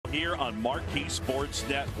here on Marquee Sports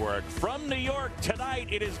Network. From New York tonight,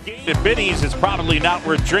 it is game. If Benny's is probably not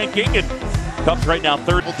worth drinking. And Cubs right now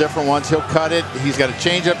third. Different ones. He'll cut it. He's got a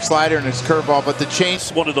changeup, slider, and his curveball. But the change.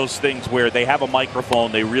 It's one of those things where they have a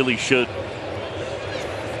microphone. They really should.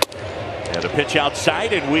 And a pitch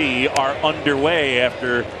outside, and we are underway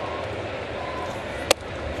after.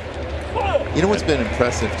 You know what's been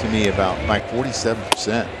impressive to me about Mike?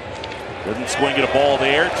 47%. Doesn't swing at a ball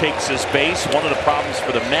there. Takes his base. One of the problems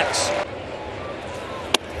for the Mets.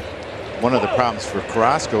 One of the problems for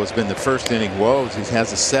Carrasco has been the first inning woes. He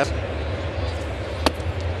has a 7.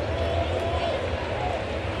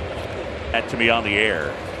 That to me on the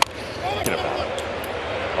air. Thinking about it.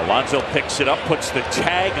 Alonso picks it up, puts the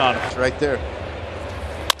tag on. Right there.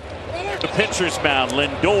 The pitcher's mound.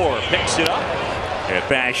 Lindor picks it up. In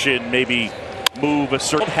fashion, maybe move a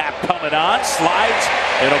certain Hap coming on, slides,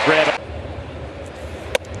 it'll grab it.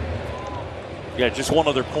 Yeah, just one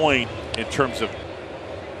other point in terms of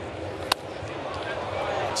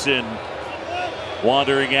Sin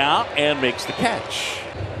wandering out and makes the catch.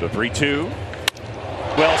 The 3-2.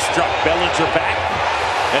 Well struck, Bellinger back,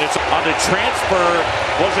 and it's on the transfer.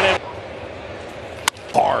 Wasn't it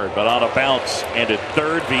hard, but on a bounce, and at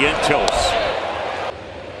third, Vientos.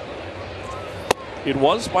 It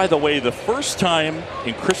was, by the way, the first time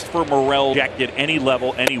in Christopher Morel jacked at any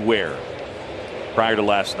level, anywhere, prior to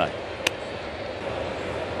last night.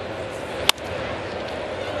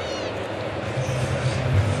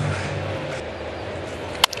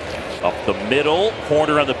 Up the middle,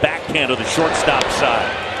 corner on the backhand of the shortstop side.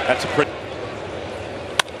 That's a pretty.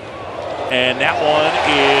 And that one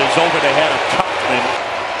is over the head of Topman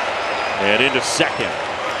and into second.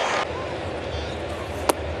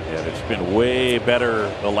 And it's been way better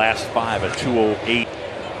the last 5 at 208.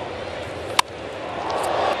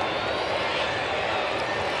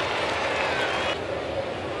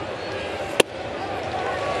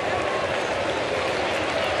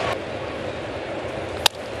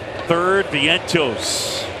 Third,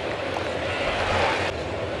 Vientos.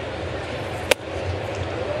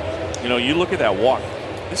 You know, you look at that walk.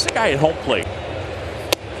 This is a guy at home plate.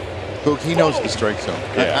 Boog, he knows the strike zone.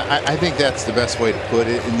 Yeah. I think that's the best way to put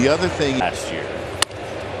it. And the other thing. Last year.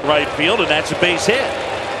 Right field, and that's a base hit.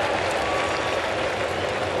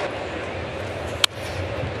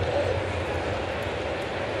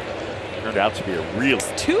 Turned out to be a real.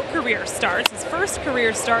 2 career starts. His first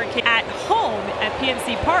career start came at home at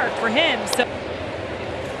PNC Park for him. So.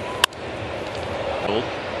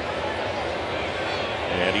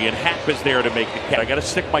 And Ian Happ is there to make the catch. I got to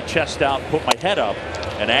stick my chest out, put my head up,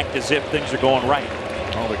 and act as if things are going right.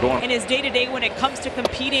 Oh, they're going. In his day-to-day when it comes to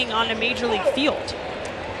competing on a major league field.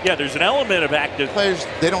 Yeah, there's an element of active. Players,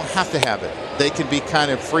 they don't have to have it. They can be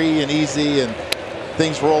kind of free and easy, and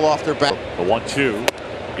things roll off their back. The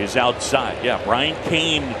 1-2 is outside. Yeah, Brian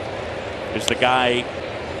Cain is the guy.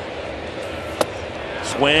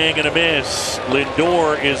 Swing and a miss.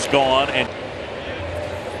 Lindor is gone, and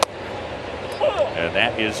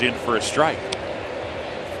that is in for a strike.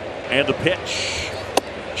 And the pitch.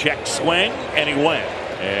 Check swing, and he went.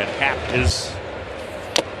 And Happ is.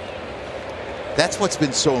 That's what's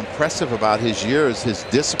been so impressive about his year is his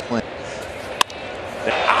discipline.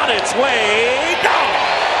 On its way, gone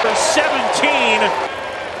for 17.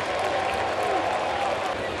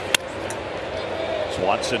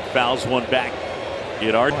 Swanson fouls one back.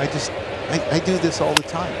 I do this all the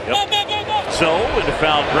time. Yep. So into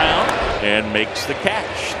foul ground and makes the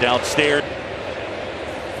catch downstairs.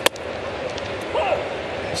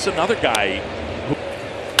 It's another guy who,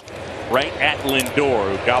 right at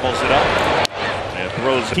Lindor, who gobbles it up and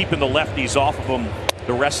throws, keeping the lefties off of him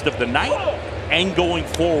the rest of the night and going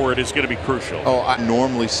forward is going to be crucial. Oh, I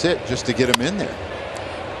normally sit just to get him in there.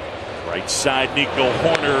 Right side, Nico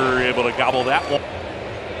Horner able to gobble that one.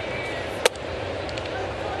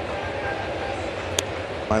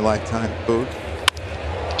 My lifetime, Boog.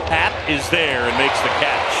 Happ is there and makes the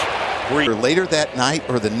catch. Or later that night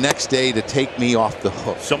or the next day to take me off the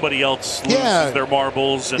hook. Somebody else loses their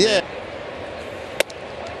marbles. And yeah.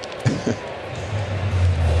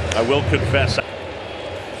 I will confess,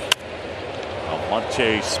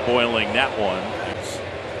 Almonte spoiling that one.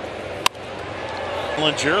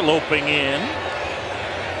 Bellinger loping in.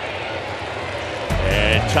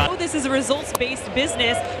 And this is a results-based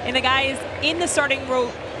business, and the guys in the starting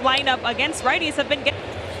row lineup against righties have been getting.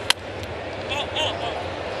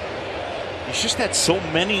 He's just had so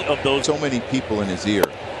many of those. So many people in his ear.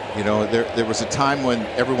 You know, there was a time when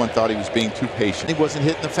everyone thought he was being too patient. He wasn't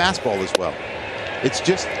hitting the fastball as well. It's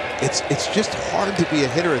just hard to be a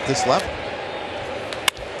hitter at this level.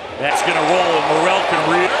 That's going to roll, and Morel can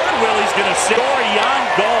read. Willie's going to score. Yan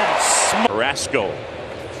Gomes Carrasco.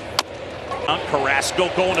 Carrasco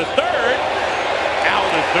going to third.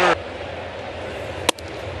 Out to third.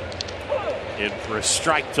 In for a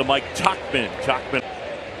strike to Mike Tuchman. Tuchman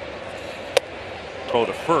throw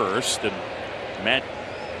to first, and Matt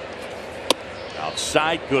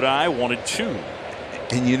outside. Good eye. 1-2.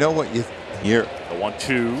 And you know what you hear? The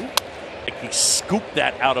 1-2. He scooped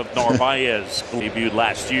that out of Narvaez. Debuted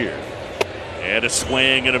last year. And a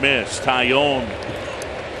swing and a miss. Taillon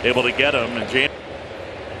able to get him. And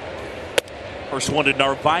first one to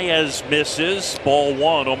Narvaez misses. Ball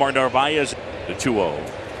one. Omar Narvaez. The 2-0.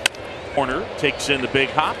 Corner takes in the big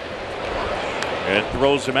hop and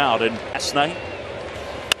throws him out. And last night,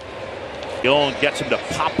 Taillon gets him to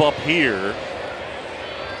pop up here.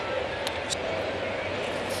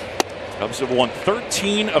 Cubs have won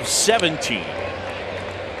 13 of 17.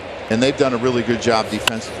 And they've done a really good job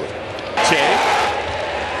defensively.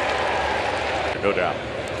 No doubt.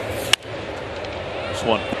 This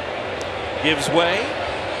one gives way,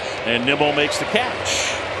 and Nimmo makes the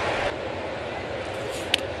catch.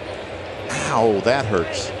 Ow, that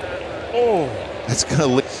hurts. Oh, that's gonna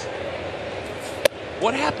lift.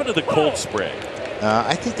 What happened to the cold spray?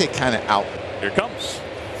 I think they kind of out. Here comes.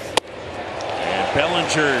 And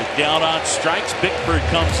Bellinger down on strikes. Bickford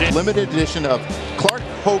comes in. Limited edition of Clark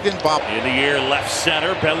Hogan Bob. In the air, left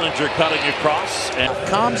center. Bellinger cutting across. And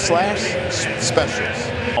 .com/specials.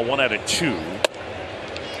 1 out of 2.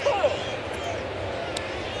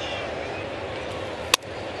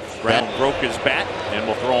 Brown broke his bat and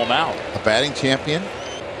will throw him out. A batting champion.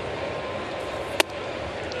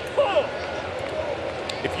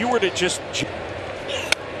 If you were to just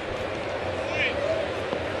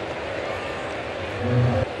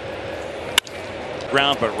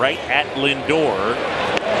ground, but right at Lindor,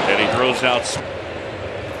 and he throws out.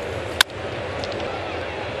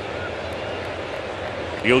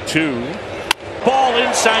 The 0-2. Ball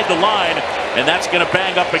inside the line, and that's going to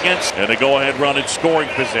bang up against. And a go-ahead run in scoring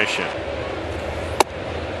position.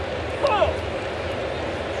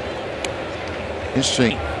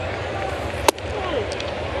 Interesting.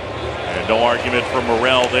 And no argument for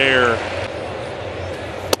Morel there.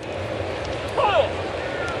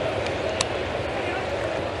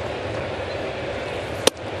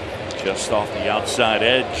 Just off the outside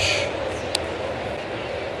edge.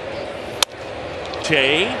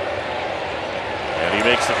 Tay. And he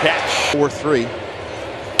makes the catch. 4-3.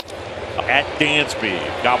 At Dansby.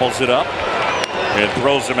 Gobbles it up and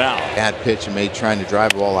throws him out. Bad pitch and made trying to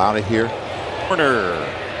drive the ball out of here. Corner.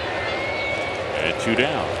 And 2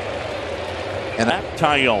 down. And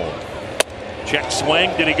Taillon. Check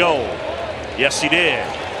swing. Did he go? Yes, he did.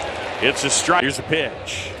 It's a strike. Here's a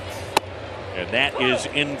pitch. And that is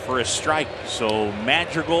in for a strike. So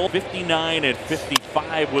Madrigal 59 and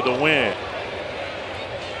 55 with a win.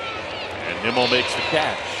 And Nimmo makes the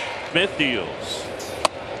catch. Smith deals.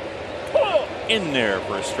 In there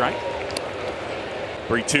for a strike.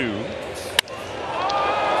 3-2.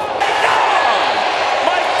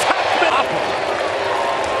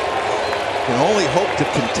 Can only hope to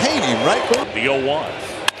contain him, right? The 0-1.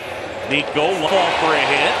 Nico fall for a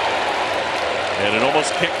hit. And it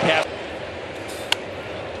almost kicked past.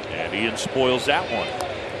 And Ian spoils that one.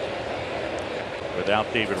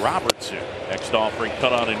 Without David Robertson. Next offering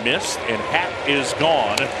cut on and missed. And Hat is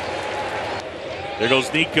gone. There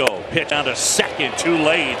goes Nico. Pitch down to second. Too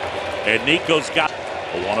late. And Nico's got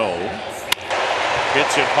a 1-0.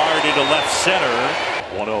 Hits it hard into left center.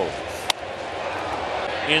 1-0.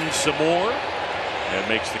 In some more. And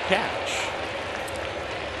makes the catch.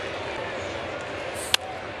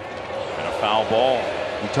 And a foul ball.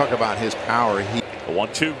 You talk about his power. He The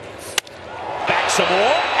 1-2. Back some more.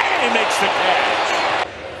 And he makes the catch.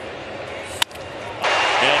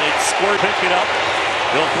 And it's square. Pick it up.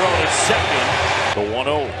 He'll throw to second. The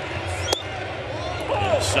 1-0.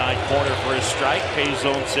 Inside corner for a strike.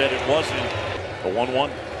 K-Zone said it wasn't. The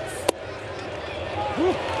 1-1.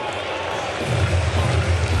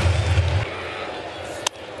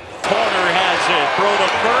 Corner has it. Throw to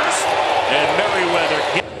first. And Merriweather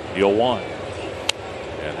hit. The 0-1.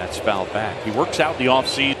 And that's fouled back. He works out the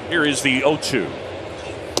offseason. Here is the 0-2.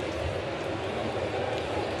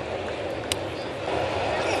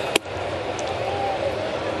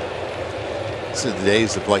 This is the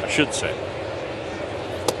days of, like, I should say.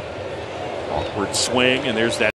 Awkward swing, and there's that.